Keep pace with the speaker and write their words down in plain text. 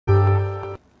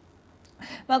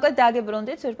Მაგრამ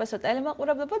დაგებრუნდით, ვერპასო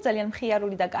ტელემაყურებლებო, ძალიან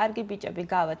მხიარული და კარგი ბიჭები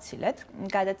გავაცილეთ.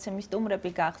 გადაცემის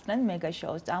სტუმრები გახდნენ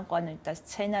მეგაშოუს წამყვანელი და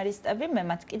სცენარისტები. მე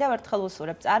მათ კიდევ ერთხელ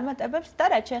ვუსურებ წარმატებებს და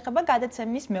რაც შეეხება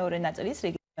გადაცემის მეორე ნაწილის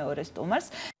მეორე სტუმარს.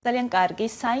 ძალიან კარგი,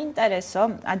 საინტერესო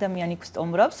ადამიანი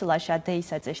გვსტუმრობს ლაშა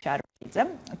დეისაძე შარბიძე,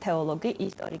 თეოლოგი,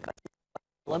 ისტორიკოსი,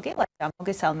 პოლიტოლოგი. ლაშა,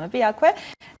 მოგესალმები აქვე.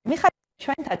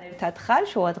 ჩვენთან ერთად ხარ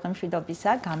შუადღე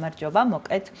მშვიდობისა, გამარჯობა,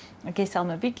 მოკეთ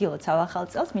გესალმები გილოცავ ახალ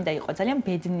წელს, მინდა იყო ძალიან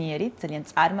ბედნიერი, ძალიან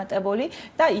წარმატებული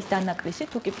და ის დანაკლისი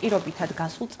თუ კი პირობითად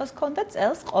გასულ წელს ქონდა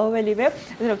წელს ყოველივე,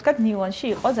 ასე რომ ვთქვათ, ნიუანსში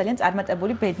იყო ძალიან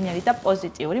წარმატებული, ბედნიერი და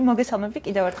პოზიტიური. მოგესალმები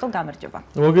კიდევ ერთხელ გამარჯობა.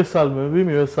 მოგესალმები,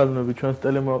 მივესალმები ჩვენს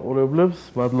ტელემაყურებლებს,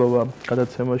 მადლობა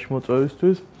გადაცემაში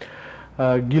მოწვევისთვის.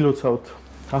 გილოცავთ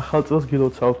ახალ წელს,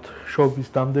 გილოცავთ შობის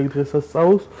დამდეგ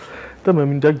დღესასწაულს. და მე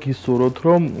მინდა გისურვოთ,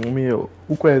 რომ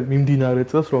უკვე მიმდინარე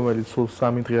წელს, რომელიც სულ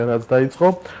 3 დღეა რაც დაიწყო,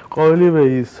 ყოველივე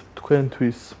ის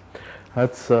თქვენთვის,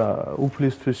 რაც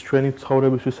უფლისთვის, ჩვენი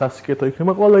ცხოვრებისთვის სასიკეთო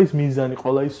იქნება, ყველა ის მიზანი,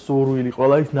 ყველა ის სურვილი,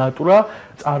 ყველა ის ნატურა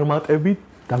წარმატებით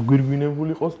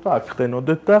დაგვირგვინებული იყოს და აქ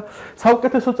ხდენოდეთ და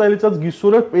საუკეთესო წელიწადს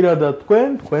გისურვებთ პირადად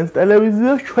თქვენს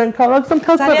ტელევიზიას, ჩვენ ქალაქს და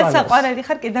მთელ ქვეყანას. ძალიან საყვარელი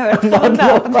ხარ კიდევ ერთხელ და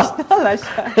აღნიშნა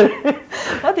ლაშა.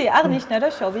 მოდი აღნიშნე,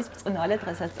 რომ შობის ბრწყინვალე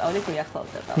დღესასწაული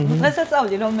გვიახლოვდება.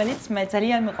 დღესასწაული, რომელიც მე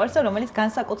ძალიან მიყვარს და რომელიც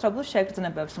განსაკუთრებულ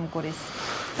შეგრძნებებს მგურის.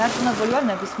 დარწმუნებული ვარ,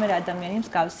 ნებისმიერ ადამიანი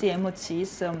მსგავსი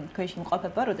ემოციის ქვეშ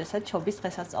იმყოფება, როდესაც შობის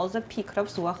დღესასწაულზე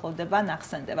ფიქრობს, უახლოვდება,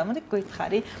 ნახსენდება. მოდი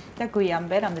გითხარი და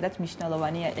გვიამბე, რამდენად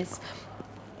მნიშვნელოვანია ეს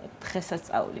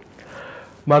დღესასწაული.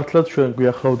 მართლაც ჩვენ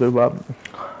გვიახლოვდება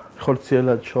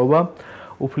ხორციელად შობა,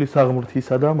 უფლის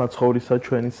აღმრთისა და მაცხოვრისა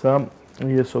ჩვენისა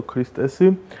იესო ქრისტესი.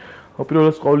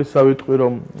 პირველს ყოვლისა ვიტყვი,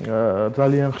 რომ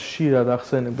ძალიან ხშირად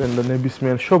ახსენებენ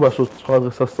ნებისმიერ შობას, სხვა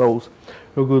დღესასწაულს,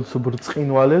 როგორც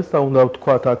ბრწყინვალეს და უნდა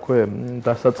ვთქვათ აქვე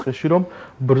დასაწყისში, რომ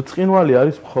ბრწყინვალი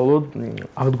არის მხოლოდ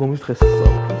აღდგომის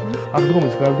დღესასწაული.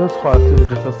 აღდგომის გარდა სხვა არცერთ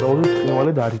დღესასწაული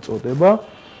ბრწყინვალედ არ იწოდება.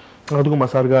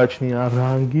 აღდგომას არ გააჩნია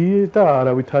რანგი და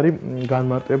არავითარი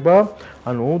განმარტება,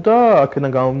 და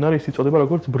აქედან გამომდინარე ის იწოდება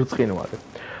როგორც ბრწყინვალე.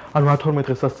 12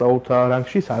 დღესასწაულთა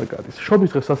რანგში არ გადის. შობის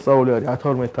დღესასწაული არის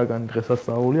 12-თაგანი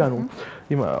დღესასწაული,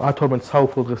 12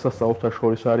 საუფლო დღესასწაულთა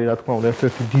შორის არის, რა თქმა უნდა,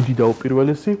 ერთ-ერთი დიდი და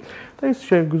უპირველესი და ის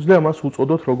შეგვიძლია მას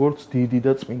უწოდოთ როგორც დიდი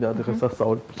და წმინდა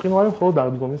დღესასწაული. ბრწყინვალე მხოლოდ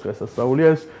აღდგომის დღესასწაულია,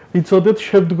 ეს იცოდეთ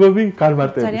შემდგომი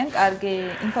განმარტებით. ძალიან კარგი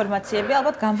ინფორმაციები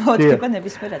ალბათ გამოადგება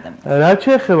ნებისმიერ ადამიანს. რაც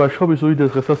შეეხება შობის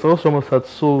უდიდეს დღესასწაულს, რომელსაც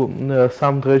სულ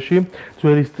 3 დღეში,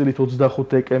 ძველი სტილით 25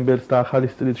 დეკემბერს და ახალი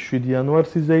სტილით 7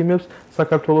 იანვარს იზეიმებს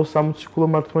საქართველოს სამოციქულო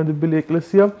მართლმადიდებელი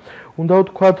ეკლესია, უნდა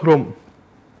ვთქვათ, რომ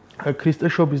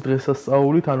ქრისტეს შობის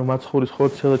დღესასწაულით, მაცხოვრის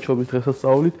ხორციელად შობის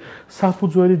დღესასწაულით,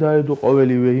 საფუძველი დაედო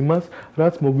ყოველივე იმას,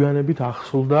 რაც მოგვიანებით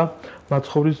ახსულდა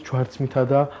მაცხოვრის ჯვარცმითა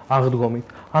და აღდგომით.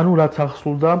 რაც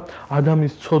ახსულდა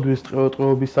ადამიანის ცოდვის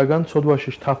ტყვეობისაგან, ცოდვაში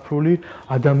შთაფრული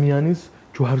ადამიანის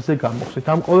ჯვარზე გამოხსნით.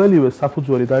 ამ ყოველივეს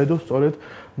საფუძველი დაედო სწორედ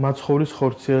მაცხოვრის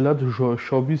ხორციელად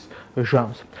შობის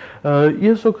ჟამს.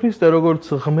 იესო ქრისტე როგორც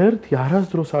ღმერთი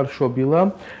არასდროს არ შობილა,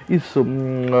 ის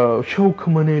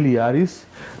შეუქმნელი არის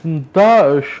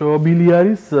და შობილი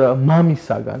არის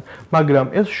მამისაგან, მაგრამ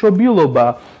ეს შობილობა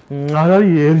არ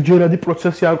არის ერთჯერადი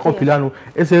პროცესი არ ყოფილა,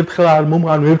 ეს ერთხელ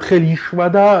არ ერთხელ იშვა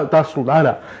და დასრულდა,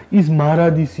 არა, ის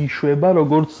მარადის იშვება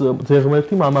როგორც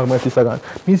ძეღმერთი მამაღმერთისაგან.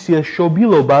 მისი ეს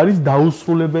შობილობა არის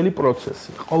დაუსრულებელი პროცესი.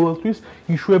 ყოველთვის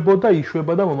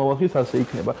იშვება და მომავალშიც ასე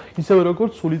იქნება. ისევე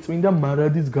როგორც სულიწმინდა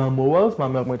მარადის გამოვალს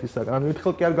მამაღმერთისაგან.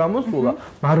 ერთხელ კი არ გამოსულა,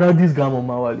 მარადის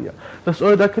გამომავალია. და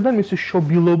სწორედ აქედან მისი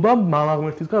შობილობა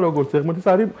მამაღმერთისგან როგორც ძეღმერთის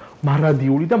არის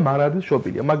მარადიული და მარადის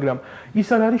შობილია, მაგრამ ის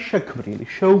არ არის შექმნილი,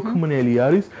 შეუქმნელი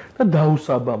არის და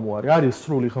დაუსაბამო არის. არის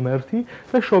სრული ღმერთი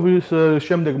და შობის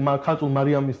შემდეგ ქალწულ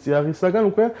მარიამის წიაღისაგან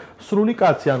უკვე სრული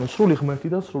კაცი, სრული ღმერთი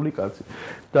და სრული კაცი.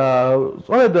 და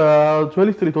სწორედ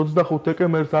ძველი სტილით 25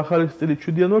 დეკემბერს, ახალი სტილით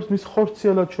 7 იანვარს მის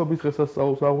ხორციელად შობის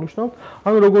დღესასწაულს აღვნიშნავთ,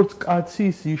 როგორც კაცი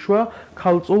ის იშვა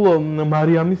ქალწულ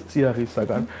მარიამის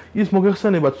წიაღისაგან. ის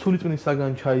მოგეხსენებათ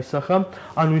სულიწმინისაგან ჩაისახა,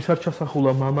 ის არ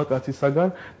ჩასახულა მამაკაცისაგან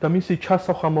და მისი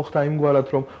ჩასახვა მოხდა იმგვარად,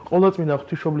 რომ ყოვლადწმინდა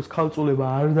ღვთისმშობლის ქალწულება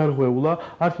არ დარღვეულა,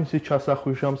 არც მისი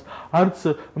ჩასახვის ჟამს, არც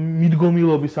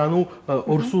მიდგომილობის,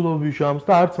 ორსულობის ჟამს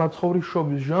და არც მაცხოვრის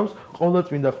შობის ჟამს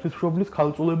ყოვლადწმინდა ღვთისმშობლის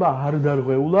ქალწულება არ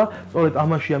დარღვეულა. სწორედ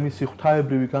ამაშია მისი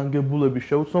ღვთაებრივი განგებულების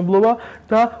შეუცნობლობა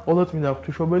და ყოვლადწმინდა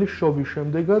ღვთისმშობლის შობის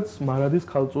შემდეგაც მარადის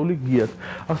ქალწული გიათ.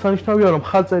 აღსანიშნავია, რომ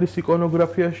ხატწერის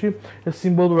იკონოგრაფიაში ეს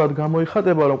სიმბოლურად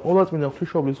გამოიხატება, რომ ყოვლადწმინდა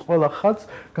ღვთისმშობლის ყველა ხატს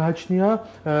გააჩნია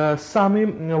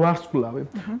 3 ვარსკვლავი.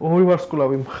 2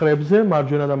 ვარსკვლავი მხრებზე,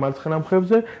 მარჯვენა და მარცხენა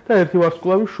მხრებზე და 1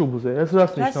 ვარსკვლავი შუბლზე. ეს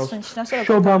რას ნიშნავს?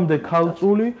 შობამდე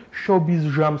ქალწული, შობის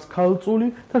ჟამს ქალწული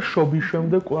და შობის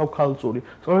შემდეგ კვლავ ქალწული. ხალწური.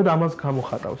 სწორედ ამას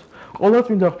გამოხატავს.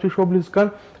 ყოვლადწმინდა ღვთისმშობლისგან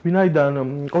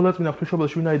ყოვლადწმინდა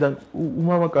ღვთისმშობელში ვინაიდან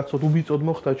უმამაკაცოდ უბიწოდ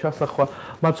მოხდა ჩასახვა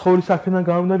მაცხოვრის აქედან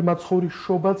გამომდინარე მაცხოვრის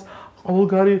შობაც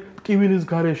ყოველგვარი ტკივილის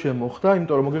გარეშე მოხდა,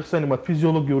 იმიტომ რომ მოგეხსენებათ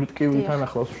ფიზიოლოგიური ტკივილი თან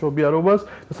ახლავს მშობიარობას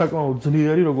და საკმაოდ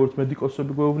ძლიერი, როგორც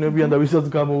მედიკოსები გვეუბნებიან და ვისაც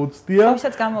გამოუცდია.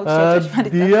 ვისაც გამოუცდია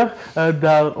ჭეშმარიტად.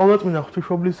 და ყოვლადწმინდა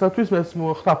ღვთისმშობლისათვის ეს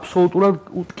მოხდა აბსოლუტურად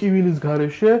ტკივილის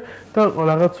გარეშე და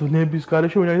რაღაც ნების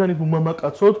გარეშე, ვინაიდან ის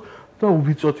უმამაკაცოდ და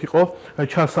უბიწოდ იყო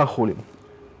ჩასახული.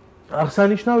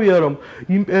 აღსანიშნავია, რომ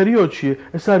იმ პერიოდში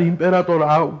ეს არის იმპერატორ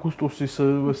ავგუსტუსის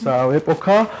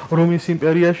ეპოქა რომის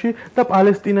იმპერიაში და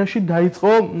პალესტინაში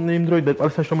დაიწყო იმ დროიდან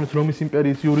პალესტინაში რომელიც რომის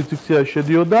იმპერიის იურისდიქციაში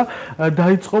შედიოდა,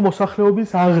 დაიწყო მოსახლეობის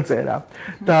აღწერა.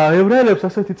 და ებრაელებს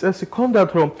ასეთი წესი ჰქონდათ,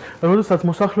 რომ როდესაც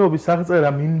მოსახლეობის აღწერა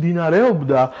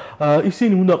მიმდინარეობდა,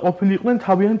 ისინი უნდა ყოფილიყვნენ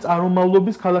თავიანთი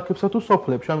წარმომავლობის ქალაქებსა თუ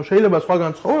სოფლებში. ანუ შეიძლება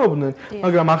სხვაგან ცხოვრობდნენ,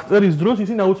 მაგრამ აღწერის დროს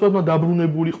ისინი აუცილებლად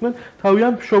დაბრუნებულიყვნენ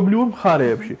თავიანთ მშობლიურ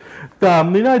მხარეებში. და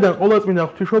მინაიდან ყოვლადწმინდა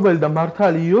ღვთისმშობელი და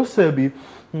მართალი იოსები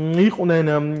იყვნენ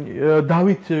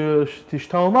დავითის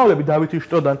შთამომავლები, დავითის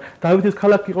შტოდან. დავითის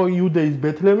ქალაქი იყო იუდეის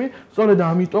ბეთლემი, სწორედ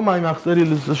ამიტომ აი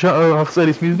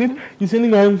აღწერის მიზნით ისინი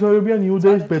გაემგზავრებიან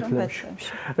იუდეის ბეთლემში.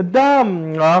 და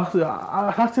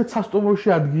არც ერთ სასტუმროში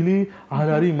ადგილი არ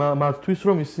არის მათთვის,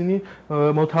 რომ ისინი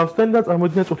მოთავსდნენ და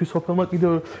წარმოიდგინეთ ღვთისმშობელმა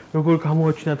კიდევ როგორ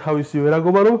გამოაჩინა თავისი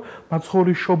ვერაგობა, რომ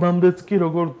მაცხოვრის შობამდეც კი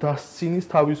როგორ დასცინის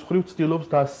თავის მხრივ ცდილობს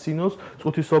დასცინოს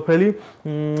ღვთისმშობელი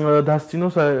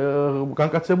დასცინოს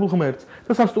განკაცებულ ღმერთს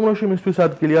და სასტუმროში მისთვის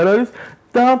ადგილი არ არის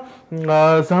და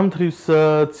ზამთრის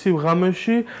ცივ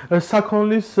ღამეში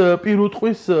საქონლის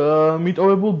პირუტყვის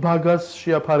მიტოვებულ ბაგას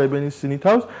შეაფარებენ ისინი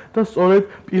თავს და სწორედ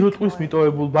პირუტყვის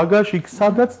მიტოვებულ ბაგაში იქ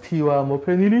სადაც თივაა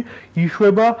მოფენილი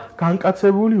იშვება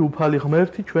განკაცებული უფალი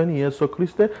ღმერთი ჩვენი იესო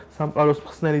ქრისტე სამყაროს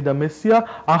მხსნელი და მესია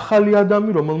ახალი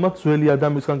ადამი რომელმაც ძველი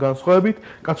ადამიანისგან განსხვავებით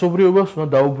კაცობრიობას უნდა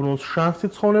დაუბრუნოს შანსი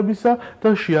ცხონებისა და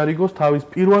შეარიგოს თავის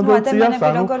პირვანდელ წიას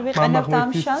ანუ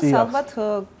მამაღლების წიას ალბათ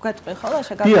გვეტყვი ხოლმე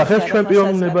დიახ ეს ჩვენ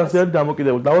პიროვნებაზე არის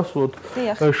დამოკიდებული დავასრულოთ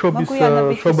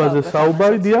შობაზე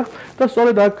საუბარი დიახ და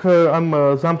სწორედ აქ ამ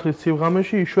ზამთრის ცივ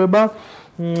ღამეში იშვება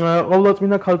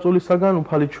ყოვლადწმინდა ქალწულისაგან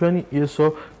უფალი ჩვენი იესო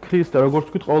ქრისტე როგორც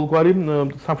ვთქვით ყოველგვარი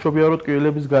სამშობიარო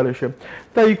ტკივილების გარეშე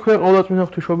და იქვე ყოვლადწმინდა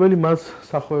ღვთისმშობელი მას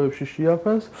სახოვებში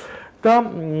შეაფენს და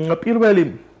პირველი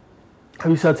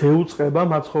ვისაც ეუწყება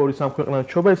მაცხოვრის ამ ქვეყნად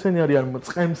ჩობა ესენი არიან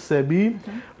წყემსები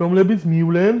რომლებიც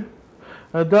მივლენ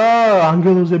და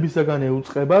ანგელოზებისაგან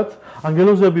ეუწყებათ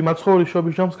ანგელოზები მაცხოვრის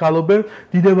შობის ჯამს გალობენ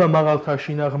დიდება მაღალთა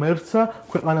შინა ღმერთსა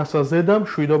ქვეყანასა ზედა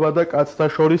მშვიდობა და კაცთა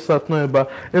შორის სათნოება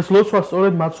ეს ლოცვა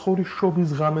სწორედ მაცხოვრის შობის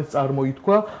ღამეს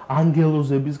წარმოითქვა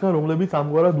ანგელოზებისგან რომლებიც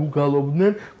ამგვარად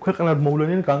უგალობდნენ ქვეყნად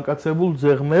მოვლენილ განკაცებულ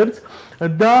ძე ღმერთს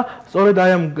და სწორედ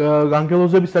აი ამ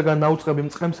ანგელოზებისაგან დაუწყები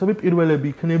მწყემსები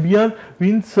პირველები იქნებიან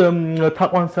ვინც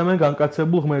თაყვანსამენ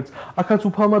განკაცებულ ღმერთს აქაც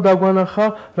უფალმა დაგვანახა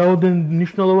რაოდენ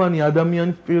მნიშვნელოვანი ადამიანის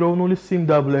პიროვნული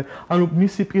სიმდაბლე ანუ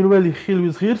მისი პირველი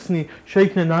ხილვის ღირსნი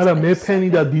შეიქნენ არა მეფენი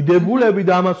და დიდებულები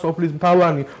და ამას სოფლის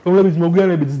მთავარი რომლებიც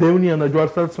მოგვიანებით ზდევნიან და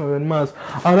ჯვარსარცმევენ მას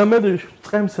არამედ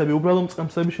წყემსები უბრალოდ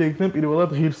წყემსები შეიქნენ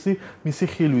პირველად ღირსი მისი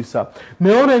ხილვისა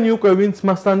მეორენი უკვე ვინც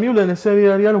მასთან მივლენ ესენი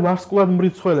არიან ვარსკვლავ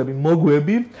მრიცხველები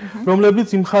მოგვები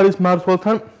რომლებიც იმ ხარის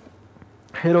მმართველთან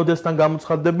ჰეროდესთან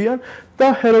გამოცხადდებიან და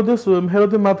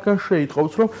ჰეროდე მათგან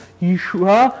შეიტყობს რომ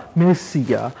იშვა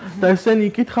მესია და ესენი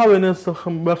იკითხავენ ეს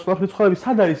ვარსკვლავმრიცხველები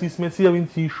სად არის ის მესია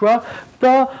ვინც იშვა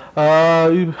და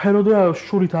ჰეროდე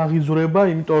შურით აღიძვრება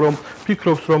იმიტომ რომ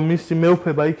ფიქრობს რომ მისი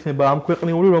მეუფება იქნება ამ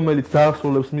ქვეყნიური რომელიც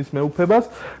დაასრულებს მის მეუფებას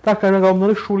და ქანა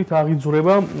გამომდინარე შურით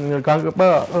აღიძვრება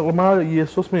ყრმა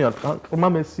იესოს მიმართ ყრმა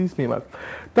მესიის მიმართ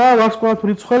და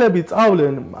ვარსკვლავმრიცხველები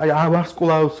წავლენ აი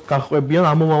ვარსკვლავს გახვებიან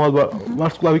ამომავალ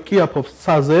ვარსკვლავი კიაფობს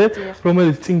ცაზე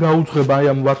რომელიც წინ გაუძღება აი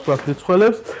ამ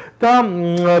ვარსკვლავმრიცხველებს და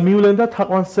მივლენ და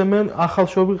თაყვანსემენ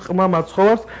ახალშობილ ყრმა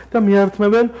მაცხოვარს და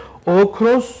მიართმევენ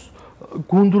ოქროს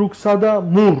გუნდრუგსა და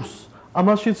მურს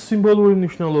ამაშიც სიმბოლური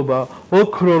მნიშვნელობა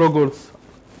ოქრო როგორც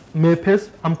მეფეს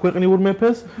ამ ქვეყნიურ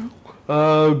მეფეს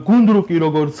გუნდრუკი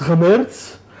როგორც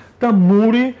ღმერთს და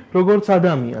მური როგორც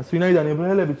ადამიანს. ვინაიდან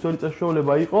ებრაელები სწორი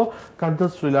წესშეულება იყო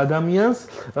გარდაცვლილ ადამიანს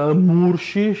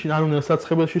მურში, ანუ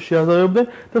საცხებელში შეაზარებდნენ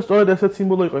და სწორედ ესეც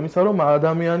სიმბოლო იყო იმისა, რომ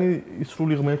ადამიანი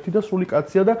სრული ღმერთი და სრული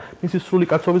კაცია და მისი სრული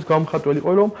კაცობის გამომხატველი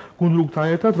იყო, რომ გუნდრუგთან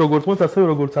ერთად როგორც მოც ასევე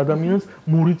როგორც ადამიანს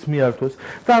მურიც მიართვეს.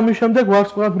 და ამის შემდეგ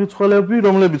ვარსკვლავმრიცხველები,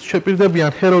 რომლებიც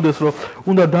შეპირდებიან ჰეროდეს, რომ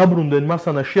უნდა დაბრუნდნენ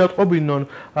მასთან და შეატყობინონ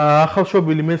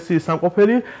ახალშობილი მესიის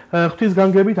სამყოფელი,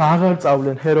 ღვთისგანგებით აღარ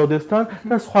წავლენ ჰეროდესთან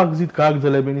და სხვა გზით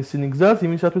გააგრძელებენ ისინი გზას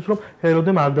იმისათვის რომ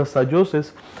ჰეროდემ არ დასაჯოს ეს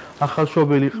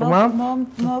ახალშობილი ყმა.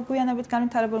 მოგვიანებით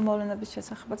განვითარებული მოვლენების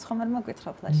შესახებაც ხომ არ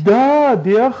მოგვითხრობ ლაშა?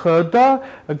 დიახ, და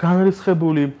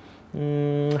განრისხებული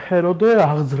ჰეროდე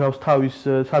აღძრავს თავის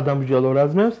სადამსჯელო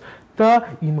რაზმებს და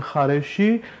იმ მხარეში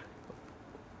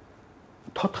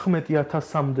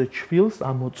 14,000-მდე ჩვილს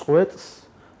ამოწყვეტს,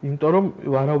 იმიტომ რომ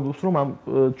ვარაუდობს რომ ამ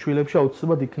ჩვილებში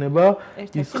აუცილებლად იქნება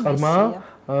ის ყრმა,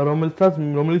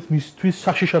 რომელიც მისთვის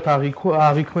საშიშად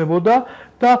აღიქმებოდა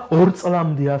და 2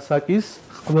 წლამდე ასაკის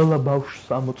ყველა ბავშვს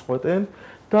ამოწყვეტენ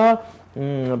და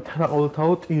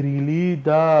თაყოლთაო ტირილი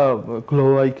და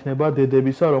გლოვა იქნება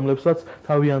დედებისა, რომლებსაც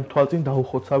თავიანთ თვალწინ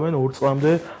დაუხოცავენ 2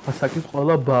 წლამდე ასაკის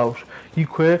ყველა ბავშვს.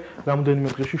 იქვე რამდენიმე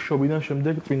დღეში შობიდან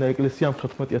შემდეგ წმინდა ეკლესია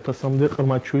 14,000-მდე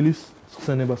ყრმაჩვილის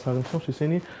ხსენებას აღნიშნავს,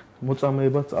 ისინი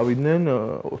მოწამეებად წავიდნენ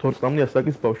 2 წლამდე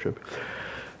ასაკის ბავშვები.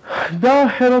 და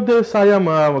ჰეროდეს აი ამ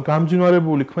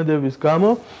გამძინვარებული ქმედების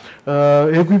გამო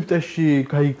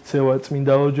ეგვიპტეში გაიქცევა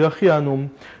წმინდა ოჯახი, ანუ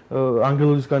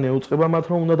ანგელოზისგან ეუწყება მათ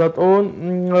რომ უნდა დატოვონ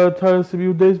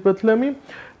იუდეის ბეთლემი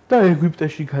და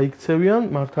ეგვიპტეში გაიქცევიან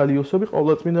მართალი იოსები,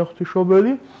 ყოვლადწმინდა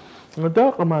ღვთისმშობელი და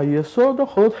ყრმა იესო და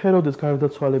მხოლოდ ჰეროდეს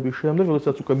გარდაცვალების შემდეგ,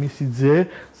 როდესაც უკვე მისი ძე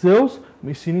ზეოს,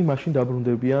 ისინი მაშინ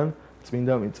დაბრუნდებიან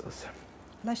წმინდა მიწაზე.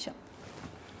 ლაშა,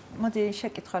 მოდი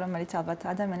შეკითხვა, რომელიც ალბათ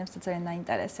ადამიანებს ძალიან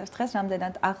აინტერესებს. დღეს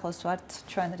რამდენად ახლოს ვართ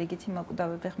ჩვენ რიგითი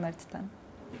მოკვდავები ღმერთთან?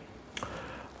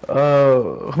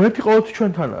 ღმერთი ყოველთვის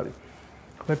ჩვენთან არის.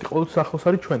 ღმერთი ყოველთვის ახლოს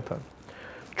არის ჩვენთან.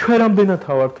 ჩვენ რამდენად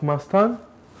ვართ მასთან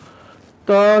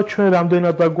და ჩვენ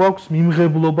რამდენად გვაქვს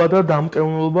მიმღებლობა და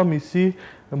დამტევნულობა მისი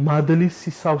მადლის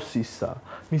სისავსისა,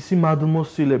 მისი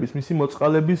მადლმოსილების, მისი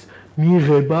მოწყალების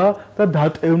მიღება და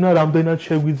დატევნა რამდენად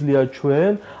შეგვიძლია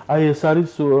ჩვენ, აი ეს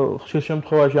არის ხშირ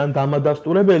შემთხვევაში ან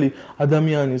დამადასტურებელი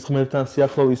ადამიანის ღმერთთან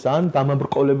სიახლოვის ან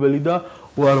დამაბრკოლებელი და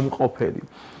უარმყოფელი.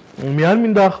 მე არ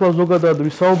მინდა ახლა ზოგადად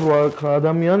ვისაუბრო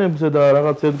ადამიანებზე და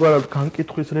რაღაც ერთგვარად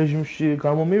განკითხვის რეჟიმში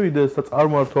გამომივიდეს და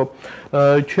წარმართო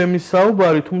ჩემი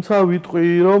საუბარი, თუმცა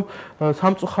ვიტყვი რომ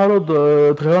სამწუხაროდ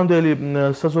დღევანდელი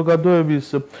საზოგადოების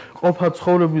ყოფა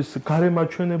ცხოვრების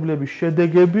გარემაჩვენებლების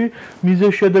შედეგები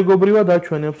მიზეშედეგობრივად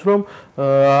აჩვენებს რომ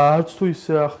არც თუ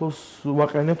ისე ახლოს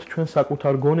ვაყენებთ ჩვენ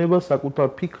საკუთარ გონებას, საკუთარ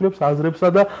ფიქრებს, აზრებსა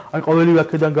და აი ყოველივე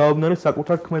აქედან გაავნარეთ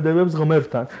საკუთარ ქმედებებს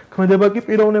ღმერთთან. ქმედება კი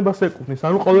პიროვნებას ეკუთვნის,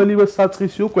 ანუ ყოველივე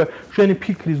საწყისი უკვე შენი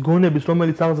ფიქრის, გონების,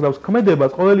 რომელიც აღზრავს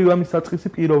ქმედებას, ყოველივე ამის საწყისი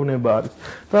პიროვნება არის.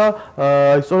 და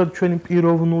აი სწორედ ჩვენი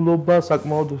პიროვნულობა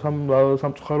საკმაოდ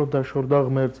სამწუხაროდ დაშორდა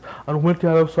ღმერთს. ანუ ღმერთი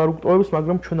არავის არ უგტოვებს,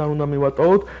 მაგრამ ჩვენ არ უნდა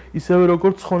მივატოვოთ ისევე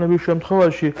როგორც ცხონების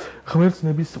შემთხვევაში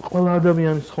ღმერთს ყველა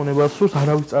ადამიანის ცხონება სურს,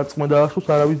 არავის წარწმენა არ სურს,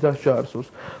 არავის დასჯა არ სურს.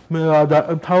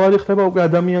 თავარი ხდება უკვე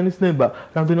ადამიანის ნება,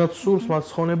 რამდენად სურს მას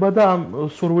ცხონება და ამ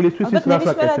სურვილისთვის ის რას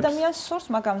აკეთებს. ალბათ ადამიანს სურს,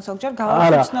 მაგრამ ზოგჯერ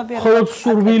გავაცნობიერებთ. მხოლოდ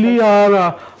სურვილი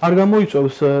არ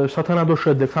გამოიწვევს სათანადო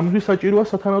შედეგს. ამისთვის საჭიროა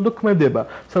სათანადო ქმედება,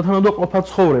 სათანადო ყოფა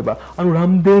ცხოვრება. ანუ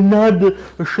რამდენად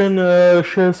შენ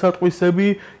შესატყვისები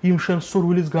იმ შენ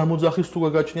სურვილის გამოძახის თუ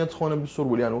გაგაჩნია ცხონების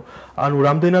სურვილი, ანუ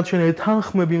რამდენად შენ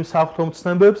ეთანხმები იმ საღვთო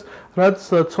მცნებებს, რაც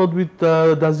ცოდვით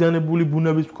დაზიანებული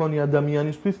ბუნების მქონე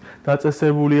ადამიანისთვის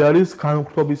დაწესებული არის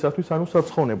განმხრობისათვის, ანუ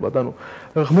საცხონებლად. ანუ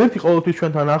ღმერთი ყოველთვის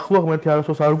ჩვენთან ახლოა, ღმერთი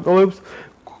არასდროს არ უგტოვებს.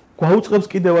 გვაუწყებს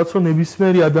კიდევაც რომ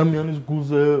ნებისმიერი ადამიანის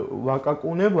გულზე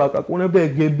ვაკაკუნებ და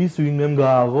ეგების ვინმემ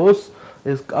გააღოს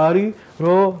ეს კარი,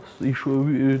 რომ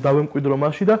დავემკვიდრო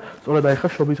მასში და სწორედ აი ხა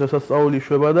შობის დღესასწაული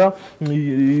იშვება და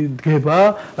დგება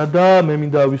და მე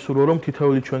მინდა ვისურვო რომ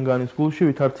თითოეული ჩვენგანის გულში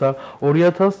ვითარცა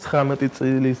 2019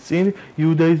 წლის წინ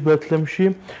იუდეის ბეთლემში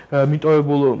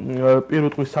მიტოვებულ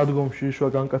პირუტყვის სადგომში იშვა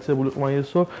განკაცებული ყმა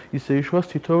იესო, ისე იშვას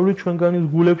თითოეული ჩვენგანის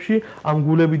გულებში, ამ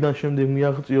გულებიდან შემდეგ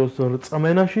მიაღწიოს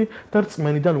რწმენაში და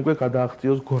რწმენიდან უკვე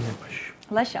გადააღწიოს გონებაში.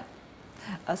 ლაშა,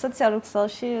 სოციალურ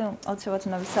ქსელში აუცილებლად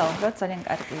უნდა ვისაუბროთ, ძალიან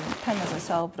კარგი თემაზე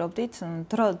საუბრობდით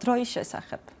დროის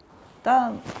შესახებ და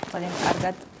ძალიან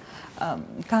კარგად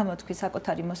გამოთქვი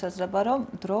საკუთარი მოსაზრება, რომ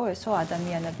დრო ესო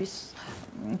ადამიანების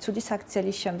ცუდი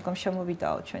საქციელის შემდგომ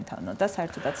შემოვიდაო ჩვენთანო და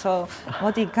საერთოდაც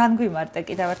მოდი განგვიმარტე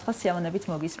კიდევ ერთხელ სიამოვნებით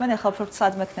მოგისმენ, ახლა უფრო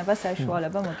სად მექნება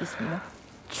საშუალება მოგისმინო.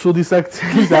 ცუდი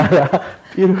საქციელის არა,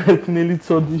 პირველი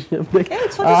ცოდის შემდეგ. კი,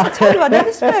 ცოდის ცოდვა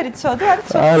ნებისმიერი ცოდვა არის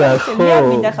ცოდი. მე არ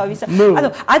მინდა ხა ვისა. ანუ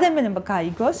ადამიანებმა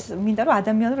გაიგოს, მინდა რომ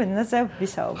ადამიანურ ენაზე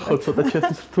ვისაუბროთ. ხო, ცოტა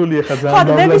რთულია ხა ძალიან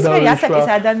დაბლა. ნებისმიერი ასაკის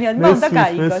ადამიანმა უნდა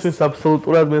გაიგოს. მესმის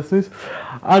აბსოლუტურად მესმის.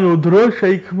 ანუ დრო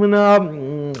შეიქმნა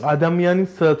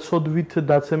ადამიანის ცოდვით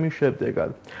დაცემის შედეგად.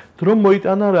 დრო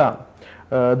მოიტანა რა?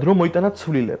 დრო მოიტანა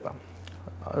ცვლილება.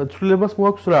 ცვლილებას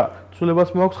მოაქვს რა?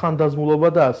 ცვლილებას მოაქვს ხანდაზმულობა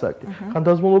და ასაკი.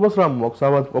 ხანდაზმულობას რა მოაქვს?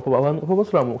 ავადმყოფობა, ავადმყოფობას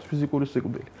რა მოაქვს? ფიზიკური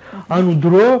სიკვდილი. ანუ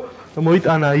დრო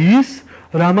მოიტანა ის,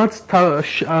 რამაც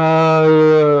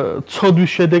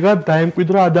ცოდვის შედეგად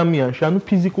დაემკვიდრა ადამიანში, ანუ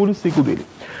ფიზიკური სიკვდილი.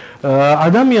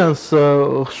 ადამიანს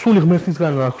სული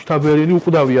ღმერთისგან აქვს შთაბერილი,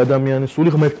 უკვდავი ადამიანის სული,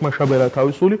 ღმერთმა შაბერა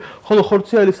თავის სული, ხოლო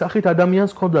ხორციელის სახით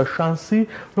ადამიანს ჰქონდა შანსი,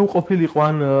 რომ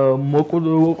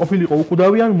ყოფილიყო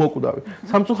უკვდავი ან მოკვდავი.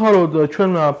 სამწუხაროდ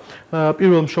ჩვენმა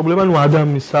პირველ მშობლებმა, ანუ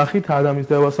ადამიანის სახით, ადამიანის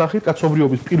დევას სახით,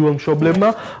 კაცობრიობის პირველ მშობლებმა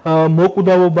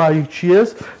მოკვდავობა აირჩიეს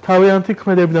თავიანთი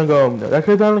ქმედებიდან გამომდინარე.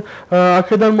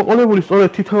 აქედან მოყოლებული სწორედ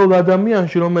თითოეულ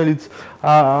ადამიანში, რომელიც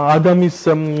ადამიანის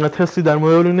თესლიდან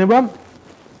მოევლინება,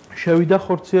 შევიდა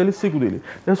ხორციელის სიკვდილი.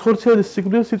 ეს ხორციელის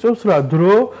სიკვდილს იწვევს რა?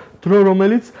 დრო,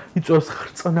 რომელიც იწვევს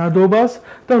ხრწნადობას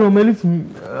და რომელიც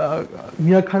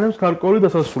მიაქანებს გარკვეული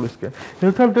დასასრულისკენ.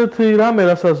 ერთადერთი რამე,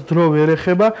 რასაც დრო ვერ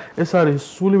ეხება, ეს არის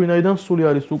სული, ვინაიდან სული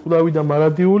არის უკვდავი და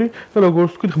მარადიული და როგორც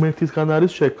ვთქვით, ღმერთისგან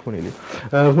არის შექმნილი.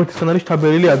 ღმერთისგან არის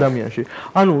შთაბერილი ადამიანში.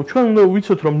 ანუ ჩვენ უნდა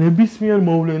ვიცოთ, რომ ნებისმიერ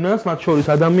მოვლენას, მათ შორის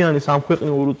ადამიანის ამ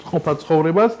ქვეყნიურ ყოფა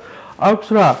ცხოვრებას, აქვს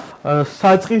რა?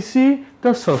 საწყისი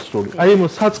და სასრული. აი ამ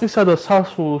საწყისა და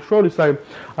სასრულს შორის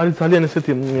არის ძალიან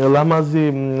ესეთი ლამაზი,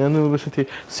 ესეთი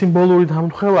სიმბოლური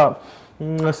დამთხევა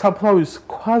საფლავის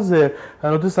ქვაზე,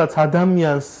 როდესაც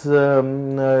ადამიანს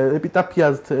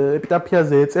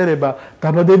ეპიტაფიაზე ეწერება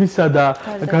დაბადებისა და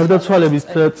გარდაცვალების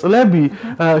წლები,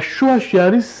 შუაში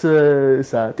არის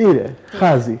ისა ტირე,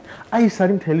 ხაზი. აი ეს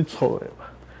არის მთელი ცხოვრება.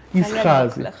 ის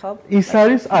ხაზი. ის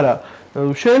არის, არა,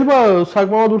 შეიძლება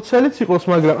საკმაოდ ვრცელიც იყოს,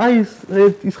 მაგრამ აი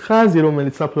ის ხაზი,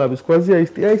 რომელიც საფლავის ქვაზეა,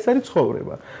 ის არის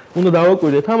ცხოვრება. უნდა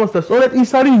დავაკვირდეთ ამას და სწორედ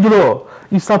ის არის დრო.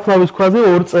 ის საფლავის ქვაზე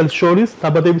 2 წელს შორის,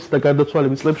 დაბადებისა და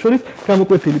გარდაცვალების წლებს შორის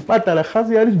გამოკვეთილი პატარა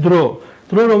ხაზი არის დრო.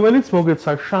 დრო, რომელიც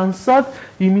მოგეცა შანსად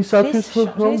იმისათვის,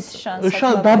 რომ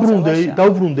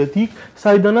დავბრუნდეთ იქ,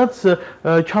 საიდანაც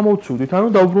ჩამოვცვდით, ანუ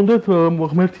დავბრუნდეთ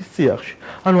ღმერთის წიაღში.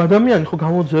 ანუ ადამიანი ხო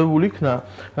გამოძევული იქნა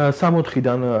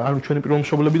 60-დან, ანუ ჩვენი პირველ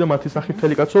მშობლები და მათი სახით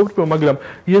მთელი კაცობრიობა, მაგრამ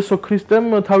იესო ქრისტემ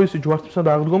თავისი ჯვართმსა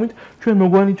და აღდგომით ჩვენ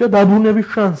მოგვანიჭა დაბრუნების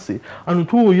შანსი. ანუ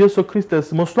თუ იესო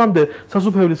ქრისტეს მოსვლამდე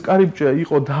სასუფეველის კარიბჭე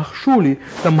იყო დახშული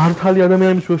და მართალი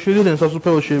ადამიანების ვერ შედიოდნენ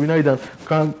სასუფეველში, ვინაიდან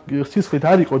სისხლით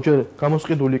არ იყო ჯერ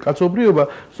გამოსყიდული კაცობრიობა,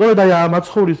 სწორედ აი ამ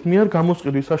აცხოვრის მიერ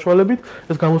გამოსყიდვის საშუალებით,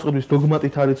 ეს გამოსყიდვის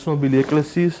დოგმატით არის ცნობილი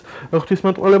ეკლესიის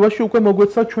ღვთისმეტყველებაში, უკვე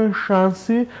მოგვეცა ჩვენ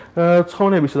შანსი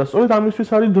ცხოვრებისა და სწორედ ამისთვის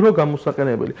არის დრო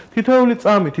გამოსაყენებელი. თითოეული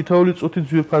წამი, თითოეული წუთი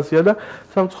ძვირფასია და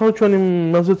სამწუხაროდ ჩვენი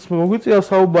მაზეც მოგვიწია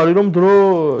საუბარი, რომ დრო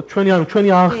ჩვენი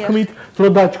აღქმით დრო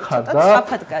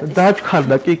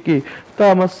დაჩქარდა, კი. და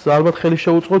ამას ალბათ ხელი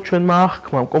შეუწყოთ ჩვენმა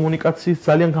აღქმამ, კომუნიკაციის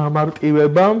ძალიან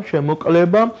გამარტივებამ,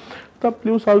 შემოკლებამ და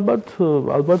პლუს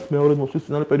ალბათ მეორე მოსვლის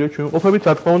წინარე პერიოდში ვიმყოფებით,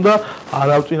 რა თქმა უნდა,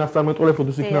 არა წინასწარმეტყველებს,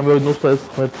 როდის იქნება მეორე მოსვლა ეს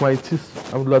ღმერთმა იცის,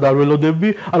 ამბულად არ ველოდები,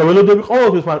 ველოდები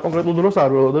ყოველთვის, მაგრამ კონკრეტულ დროს არ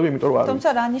ველოდები, იმიტომ რომ არ. თუმცა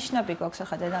რა ნიშნები გვაქვს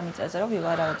ახლა დედამიწაზე, რომ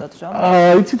ვივარაუდოთ, რომ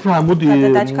იცით რა, მოდი,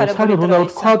 საერთოდ უნდა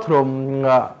ვთქვათ, რომ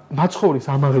მაცხოვრის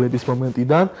ამაღლების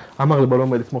მომენტიდან, ამაღლება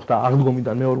რომელიც მოხდა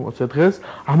აღდგომიდან მე-40 დღეს,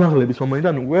 ამაღლების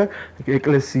მომენტიდან უკვე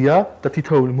ეკლესია და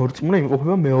თითოეული მორწმუნე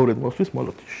იმყოფება მეორე მოსვლის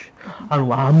მოლოდინში. ანუ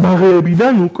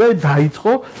ამაღლებიდან უკვე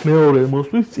დაიწყო მეორე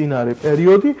მოსვლის წინარე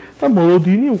პერიოდი და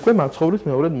მოლოდინი უკვე მაცხოვრის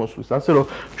მეორე მოსვლის. ასე რომ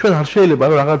ჩვენ არ შეიძლება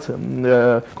რომ რაღაც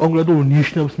კონკრეტულ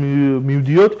ნიშნებს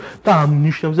მივდიოთ და ამ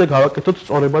ნიშნებზე გავაკეთოთ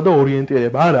სწორება და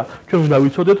ორიენტირება. არა, ჩვენ უნდა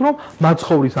ვიცოდეთ რომ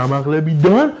მაცხოვრის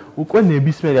ამაღლებიდან უკვე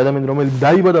ნებისმიერი ადამიანი რომელიც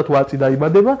დაიბადა თუ აწი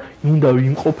დაიბადება, უნდა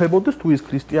იმყოფებოდეს თუ ის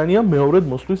ქრისტიანია მეორე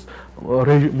მოსვლის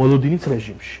მოლოდინის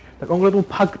რეჟიმში. და კონკრეტულ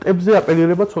ფაქტებზე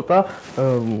აპელირება ცოტა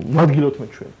მადგილოთ მე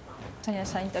ჩვენ. ძალიან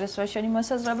საინტერესოა შენი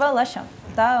მოსაზრება, ლაშა.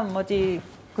 და მოდი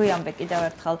გვიამბე კიდევ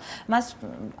ერთხელ. მას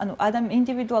ანუ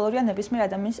ინდივიდუალურია ნებისმიერ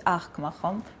ადამიანის აღქმა,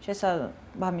 ხომ?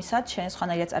 შესაბამისად, შენ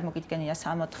სხვანაირად წარმოგიდგენია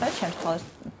 60-დღე, შენ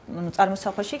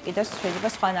წარმოსახვაში კიდევ შეიძლება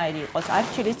სხვანაირი იყოს.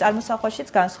 არჩილის წარმოსახვაშიც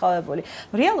განსხვავებული.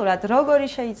 რეალურად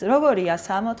როგორია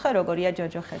 60-დღე, როგორია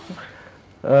ჯოჯოხეთი?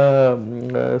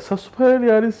 სასუფეველი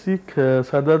არის იქ,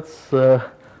 სადაც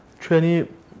ჩვენი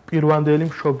პირვანდელი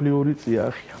მშობლიური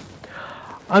წიაღია.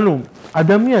 ანუ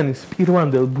ადამიანის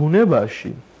პირვანდელ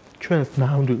ბუნებაში, ჩვენს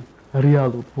ნამდვილ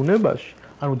რეალურ ბუნებაში,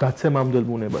 ანუ დაცემამდელ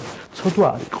ბუნებაში, ცოდვა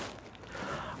არ იყო.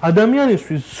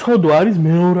 ადამიანისთვის ცოდვა არის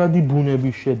მეორადი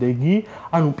ბუნების შედეგი,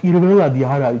 ანუ პირველადი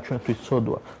არ არის ჩვენთვის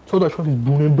ცოდვა. ცოდვა ჩვენთვის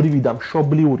ბუნებრივი და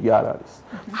მშობლიური არ არის.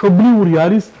 მშობლიური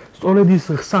არის სწორედ ის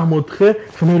 60-დღე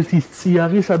ღმერთის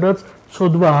წიაღი, სადაც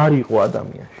ცოდვა არ იყო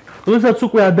ადამიანში. როდესაც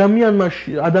უკვე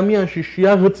ადამიანში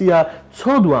შეაღწია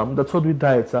ცოდვამ და ცოდვით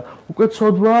დაეცა, უკვე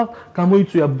ცოდვა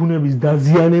გამოიწვია ბუნების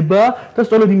დაზიანება და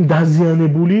სწორედ იმ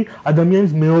დაზიანებული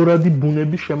ადამიანის მეორადი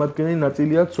ბუნების შემადგენელი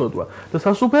ნაწილია ცოდვა. და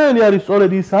სასופველი არის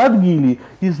სწორედ ის ადგილი,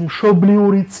 ის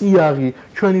მშობლიური წიაღი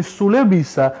ჩვენი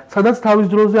სულებისა, სადაც თავის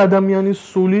დროზე ადამიანის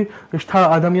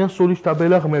სული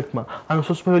შთაბელა ღმერთმა. ანუ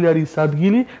სასופველი არის ის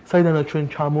ადგილი, საიდანაც ჩვენ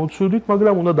ჩამოვცვდით,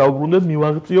 მაგრამ უნდა დავბრუნდეთ,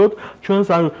 მივაღწიოთ ჩვენს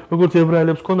როგორც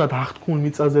ებრაელებს ჰქონდათ აღთქმულ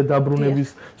მიწაზე დაბრუნების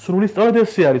სრული, სწორედ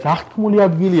ესე არის, აღთქმული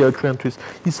ადგილია ჩვენთვის.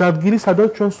 ის ადგილი, სადაც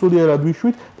ჩვენ სულიერად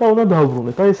ვიშვით და უნდა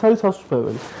დავბრუნდეთ. აი ეს არის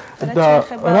სასופველი. და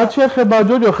რაც შეეხება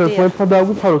ჯოჯოხებს, ერთად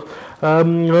დავგვითხაროს,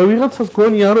 ვიღაცას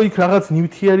გონია, რომ იქ რაღაც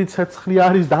ნივთიერი ცეცხლი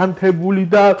არის დანთებული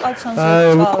და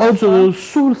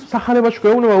სულს სახალებაში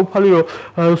გვეუბნება უფალი, რომ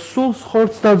სულს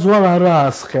ხორცს და ძვალ არ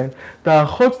აასხენ. და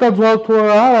ხორცს და ძვალ თუ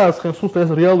არ აასხენ, სულს ეს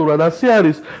რეალურად ასე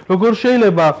არის, როგორ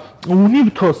შეიძლება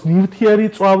უნივთოს ნივთიერი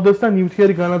წვავდეს და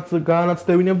ნივთიერი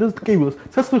განაცდევინებდეს ტკივილს.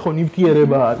 ცეცხლი ხო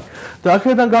ნივთიერება არის. და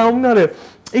აქედან გამომდინარე,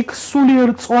 იქ სულიერ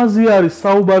წვაზე არის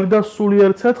საუბარი და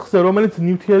სულიერ ცეცხლზე, რომელიც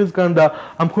ნივთიერისგან და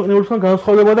ამ ქვეყნებისგან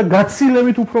განსხვავდება და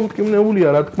გაცილებით უფრო მტკივნეულია,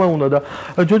 რა თქმა უნდა. და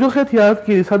ჯოჯოხეთი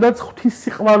ადგილი, სადაც ღვთის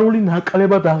სიყვარული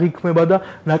ნაკლებად აღიქმება და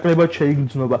ნაკლებად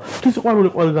შეიგრძნობა. ღვთის სიყვარული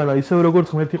ყველგან არის, ისევე როგორც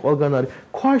ღმერთი ყველგან არის.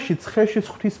 ქვაში, ცხეშიც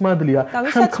ღვთის მადლია,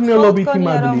 შემქმნელობითი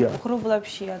მადლია.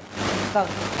 ღრუბლებშია.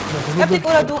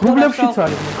 ღრუბლებშიც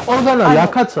არის, ყველგან არის,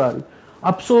 აქაც არის.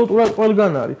 აბსოლუტურად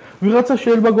ყველგან არის. ვიღაცა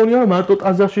შეიძლება გონია, რომ მარტო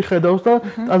ტაძარში ხედავს და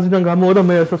ტაძრიდან გამოვა და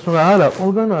მე რასაც რომ არა,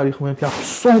 ყველგან არის ღმერთი,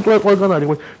 აბსოლუტურად ყველგან არის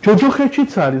ღმერთი.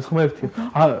 ჯოჯოხეთშიც არის ღმერთი.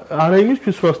 არა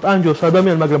იმისთვის, რომ სტანჯოს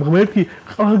ადამიანი, მაგრამ ღმერთი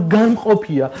ყველგან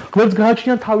ყოფია. ღმერთს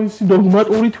გააჩნია თავისი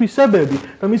დოგმატური თვისებები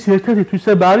და მის ერთ-ერთი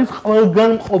თვისება არის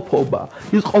ყველგან ყოფობა.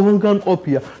 ის ყველგან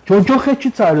ყოფია.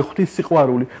 ჯოჯოხეთშიც არის ღვთის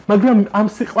სიყვარული, მაგრამ ამ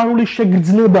სიყვარულის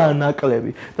შეგრძნებაა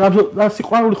ნაკლები. და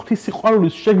სიყვარული ღვთის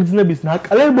სიყვარულის შეგრძნების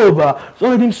ნაკლებობა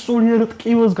სწორედ იმ სულიერ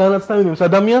ტკივილს განაცდევინებს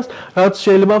ადამიანს, რაც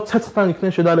შეიძლება ცეცხლთან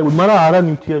იქნეს შედარებული, მაგრამ არა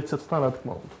ნივთიერ ცეცხლთან, რა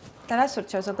თქმა უნდა. და რას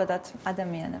ურჩევ ზოგადად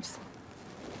ადამიანებს?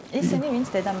 ისინი, ვინც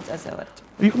დედამიწაზე ვართ.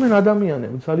 იყვნენ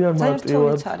ადამიანები, ძალიან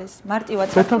მარტივად. მარტივად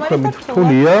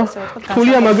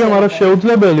რთულია, მაგრამ არა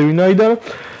შეუძლებელი, ვინაიდან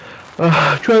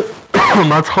ჩვენ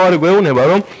მაცხვარი გვეუბნება,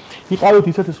 რომ იყავით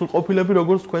ისეთი სრულყოფილები,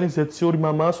 როგორც თქვენი ზეციური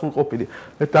მამაა სრულყოფილი.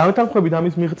 დამეთანხმებით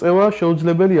ამის მიღწევა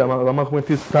შეუძლებელია,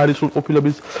 ღმერთის დარის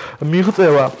სრულყოფილების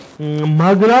მიღწევა,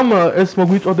 მაგრამ ეს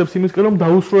მოგვიწოდებს იმისკენ, რომ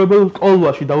დაუსრულებელ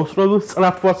ტოლვაში, დაუსრულებელ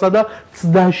სწრაფვასა და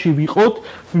ცდაში ვიყოთ,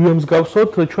 ვიმსგავსოთ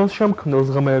ჩვენს შემქმნელს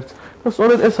ღმერთს. და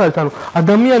სწორედ ეს არის, ანუ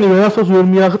ადამიანი ვერასდროს ვერ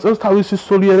მიაღწევს თავისი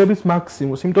სულიერების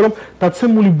მაქსიმუმს, იმიტომ რომ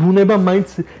დაცემული ბუნება მაინც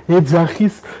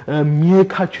ეძახის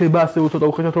მიეკაჩება, ასე უცოტა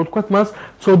უხეშად რო ვთქვათ, მას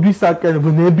ცოდვისაკენ,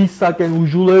 ვნებისაკენ,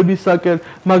 უჟულეებისაკენ,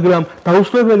 მაგრამ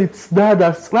დაუსრულებელი ცდა და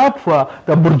სწრაფვა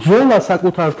და ბრძოლა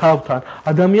საკუთარ თავთან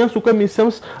ადამიანს უკვე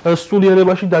მისცემს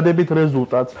სულიერებაში დადებით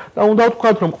რეზულტატს. და უნდა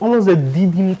ვთქვათ, რომ ყველაზე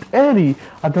დიდი მტერი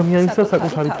ადამიანისა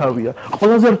საკუთარი თავია.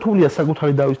 ყველაზე რთულია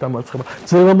საკუთარი დავის დამარცხება.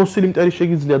 ძლევამოსილი მტერი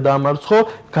შეგიძლია დაამარცხო,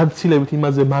 გაცილებით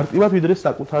იმაზე მარტივად, ვიდრე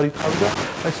საკუთარი თავი და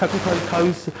აი საკუთარი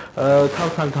თავის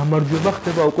თავთან გამარჯვება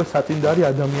ხდება უკვე საწინდარი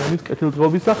ადამიანის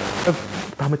კეთილდღეობის და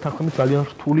დამეთანხმებით ძალიან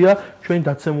რთულია ჩვენი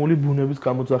დაცემული ბუნების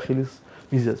გამოძახილის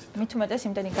მიზეზით. მით უმეტეს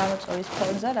იმდენი გამოწვევის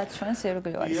ფონზე, რაც ჩვენს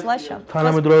ირგვლივ არის. ლაშა.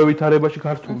 თანამედროვე ვითარებაში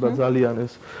გართულდა ძალიან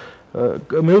ეს.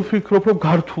 მე ვფიქრობ, რომ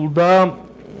გართულდა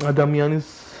ადამიანის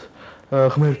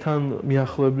ღმერთთან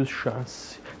მიახლოების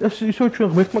შანსი. ეს ისო ჩვენ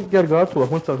ღმერთმა კი არ გაართულა,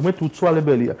 ღმერთი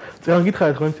უცვალებელია. წეგან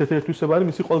გითხარით, ღმერთის ერთ-ერთი თვისება არის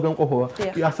მისი ყველგანყოფობა.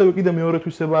 ასევე კიდე მეორე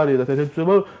თვისება არის და ერთ-ერთი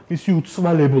თვისება მისი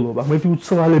უცვალებლობა. ღმერთი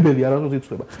უცვალებელია, რატომ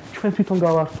იცვლება? ჩვენ თვითონ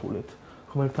გავართულეთ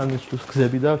ღმერთთან მისვლის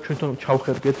გზები და ჩვენ თვითონ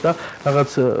ჩავხერგეთ და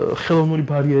რაღაც ხელოვნური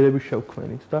ბარიერები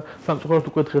შევქმნით და სამწუხაროდ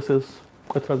უკვე დღეს ეს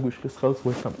მკვეთრად გვიშლის ხელს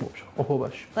ღმერთთან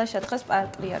ყოფობაში. ლაშა, დღეს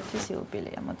პატრიარქის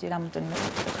იუბილეა. მოდი რამოდენიმე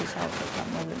საკითხი საუბრობთ ამ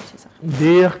მოვლენის შესახებ.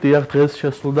 დიახ, დღეს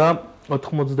შესრულდა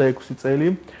 86 წელი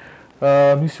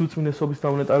მისი უწმინდესობის და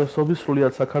უნეტარესობის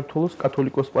სრულიად საქართველოს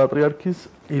კათოლიკოს პატრიარქის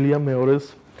ილია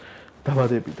მეორეს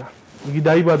დაბადებიდან. იგი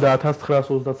დაიბადა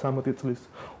 1933 წლის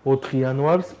 4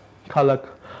 იანვარს ქალაქ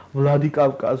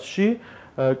ვლადიკავკაზში,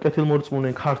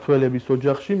 კეთილმორწმუნე ქართველების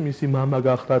ოჯახში. მისი მამა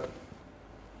გახლდათ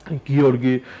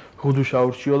გიორგი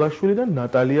ღუდუშაურჩიოლაშვილი და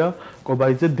ნატალია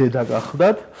კობაიძე დედა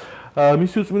გახლდათ.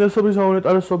 მისი უწმინდესობის და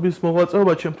უნეტარესობის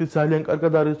მოღვაწეობა ჩემთვის ძალიან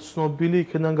კარგად არის ცნობილი,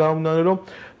 იქიდან გამომდინარე, რომ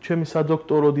ჩემი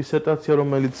სადოქტორო დისერტაცია,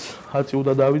 რომელიც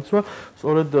აწიუდა დავიცვა,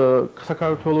 სწორედ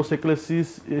საქართველოს ეკლესიის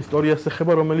ისტორიას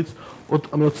ეხება, რომელიც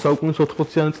 20 საუკუნის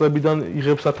 80-იანი წლებიდან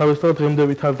იღებს სათავეს და დღემდე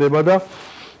ვითარდება და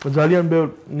ძალიან ბევრ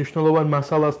მნიშვნელოვან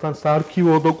მასალასთან,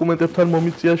 საარქივო დოკუმენტებთან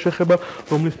მომიწია შეხება,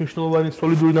 რომლის მნიშვნელოვანი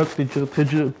სოლიდური ნაწილი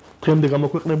დღემდე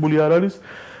გამოქვეყნებული არ არის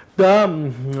და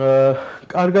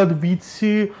კარგად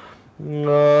ვიცი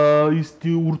ის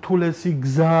ურთულესი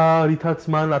გზა, რითაც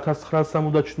მან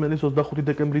 1977 წლის 25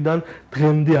 დეკემბრიდან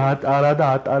დღემდე ატარა და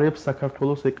ატარებს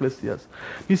საქართველოს ეკლესიას.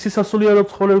 მისი სასულიერო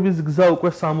ცხოვრების გზა უკვე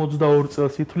 62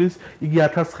 წელს ითვლის, იგი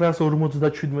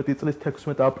 1957 წლის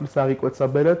 16 აპრილს აღიკვეცა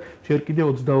ბერად, ჯერ კიდევ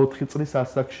 24 წლის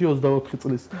ასაკში, 24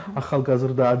 წლის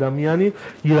ახალგაზრდა ადამიანი,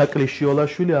 ირაკლი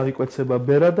შიოლაშვილი აღიკვეცება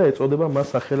ბერად და ეწოდება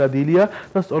მას სახელად ილია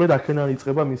და სწორედ აქედან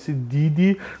იწყება მისი დიდი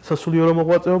სასულიერო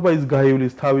მოღვაწეობა, ის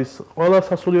გაივლის თავის ყველა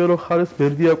სასულიერო ხარეს,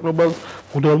 ბერდიაკნობას,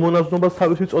 მღვდელმონაზვნობას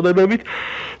თავისი წოდებებით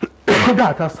და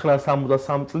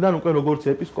 1963 წლიდან უკვე როგორც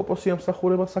ეპისკოპოსი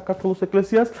ემსახურება საქართველოს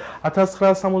ეკლესიას,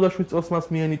 1967 წელს მას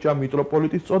მიენიჭა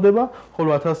მიტროპოლიტის წოდება, ხოლო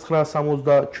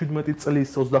 1977 წლის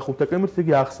 25 დეკემბერს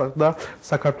იგი აღსახდა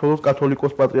საქართველოს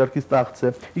კათოლიკოს პატრიარქის ტახტზე.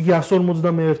 იგი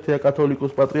 151-ია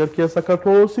კათოლიკოს პატრიარქია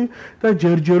საქართველოსი და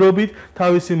ჯერჯერობით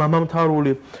თავისი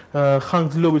მამამთავრული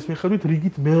ხანგრძლივობის მიხედვით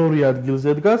რიგით მეორე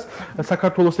ადგილზე დგას.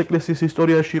 საქართველოს ეკლესიის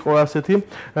ისტორიაში იყო ასეთი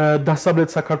დასავლეთ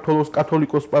საქართველოს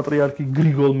კათოლიკოს პატრიარქი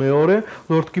გრიგოლ მეორე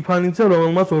ლორდ კიფანიძე,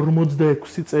 რომელმაც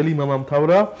 46 წელი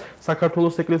იმამამთავრა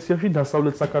საქართველოს ეკლესიაში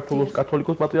დასავლეთ საქართველოს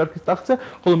კათოლიკოს პატრიარქის ტახტზე,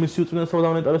 ხოლო მისი უწინარესობა და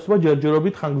უნეტარესობა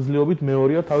ჯერჯერობით ხანგრძლივობით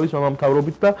მეორეა თავის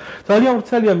მამამთავრობით და ძალიან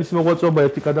ვრცელია მისი მოღვაწეობა,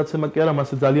 ერთი გადაცემა კი არა,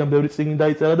 მასზე ძალიან ბევრი წიგნი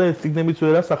დაიწერა და ეს წიგნებიც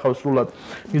ვერ ასახავს სრულად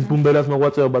მის ბუმბერას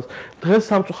მოღვაწეობას. დღეს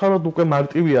სამწუხაროდ უკვე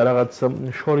მარტივია რაღაც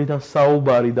შორიდან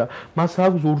საუბარი და მას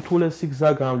აქვს ურთულესი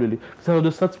გზა გამვლილი. გზა,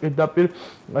 როდესაც პირდაპირ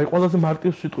აი ყველაზე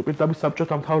მარტივ სიტყვით პირდაპირ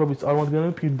საბჭოთა მთავრობის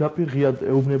წარმომადგენლები პირდაპირ ღიად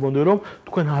ეუბნებოდნენ, რომ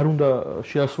თქვენ არ უნდა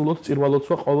შეასრულოთ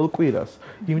წირვალოცვა ყოველ კვირას.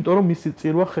 იმიტომ რომ მისი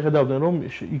წირვა ხედავდნენ, რომ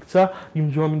იქცა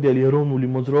იმჟამინდელი ეროვნული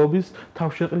მოძრაობის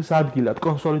თავშეყრის ადგილად,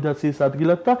 კონსოლიდაციის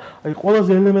ადგილად და აი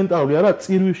ყველაზე ელემენტარული არა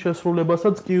წირვის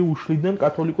შესრულებასაც კი უშლიდნენ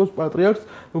კათოლიკოს პატრიარქს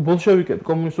ბოლშევიკები,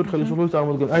 კომუნისტური ხელისუფლების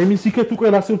წარმოადგენლები. აი მის იქეთ უკვე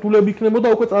რა სირთულეები იქნებოდა,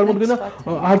 უკვე წარმოადგენდა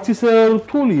არც ისე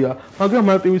რთულია, მაგრამ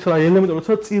მარტივის რა ელემენტი,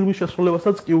 როცა წირვის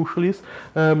შესრულებასაც კი უშლის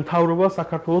მთავრობა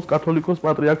საქართველოს კათოლიკოს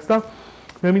პატრიარქს და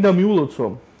მე მინდა მიულოცო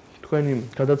თქვენი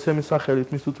გადაცემის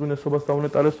სახელით მის უწმინდესობას და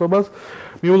უნეტარესობას,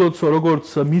 მიულოცო როგორც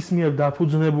მის მიერ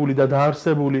დაფუძნებული და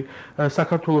დაარსებული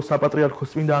საქართველოს საპატრიარქოს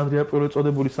წმინდა ანდრია პირველი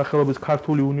წოდებული სახელობის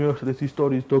ქართული უნივერსიტეტის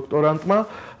ისტორიის დოქტორანტმა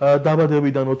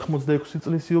დაბადებიდან 86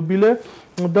 წლის იუბილე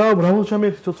და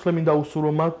მრავალჯამიერი სიცოცხლე მინდა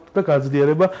უსურვო მათ და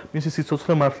გაძლიერება მისი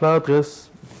სიცოცხლე მართლა დღეს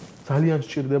ძალიან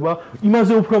სჭირდება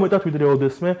იმაზე უფრო მეტად ვიდრე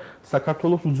ოდესმე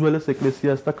საქართველოს უძველეს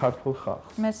ეკლესიას და ქართულ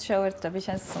ხალხს. მეც შევერთდები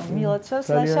შენს მილოცავს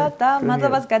ლაშა და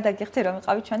მადლობას გადაგიხდი რომ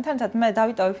იყავით ჩვენთან. მე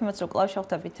დავიტოვებ იმას რომ კლავ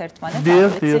შევხვდებით ერთმანეთს.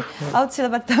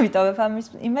 აუცილებლად დავიტოვებ ამის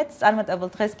იმედს. წარმატებულ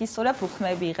დღეს გისურვებ,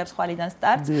 უქმეები იღებს ხვალიდან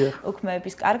სტარტს.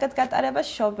 უქმეების კარგად გატარებას,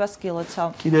 შობას გილოცავ.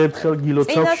 კიდევ ერთხელ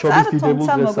გილოცავ შობის დიდებულ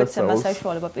დღესასწაულს.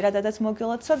 საშუალება პირადადაც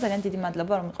მოგილოცავ. ძალიან დიდი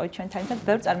მადლობა რომ იყავით ჩვენთან ერთად.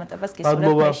 ბევრ წარმატებას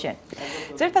გისურვებ შენ.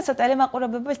 ძირითადად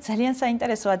ტელემაყურებელებს ძალიან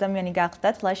საინტერესო ადამიანი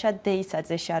გახდათ ლაშა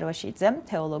დეისაძე შარვაშიძე,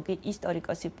 თეოლოგი,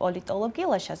 ისტორიკოსი, პოლიტოლოგი.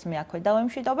 ლაშას მე აქვე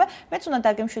დავემშვიდობე. მეც უნდა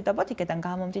დაგემშვიდობოთ იქედან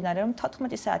გამომდინარე, რომ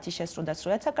 14 საათი შესრულდა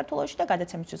სრულად საქართველოში და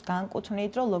გადაცემისთვის განკუთვნილი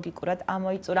დრო ლოგიკურად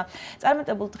ამოიწურა.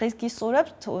 წარმატებულ დღეს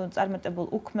გისურვებთ, წარმატებულ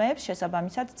უქმეებს,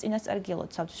 შესაბამისად წინასწარ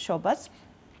გილოცავთ შობას.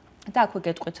 და აქვე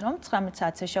გეტყვით რომ 19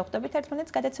 საათზე შევხვდებით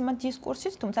ერთმანეთს გადაცემა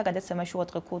დისკურსის, თუმცა გადაცემა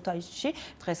შუადღე ქუთაისში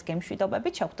დღეს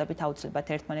გემშვიდობებით, შევხვდებით აუცილებლად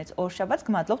ერთმანეთს ორშაბათს.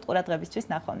 გმადლობთ ყურადღებისთვის,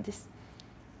 ნახვამდის.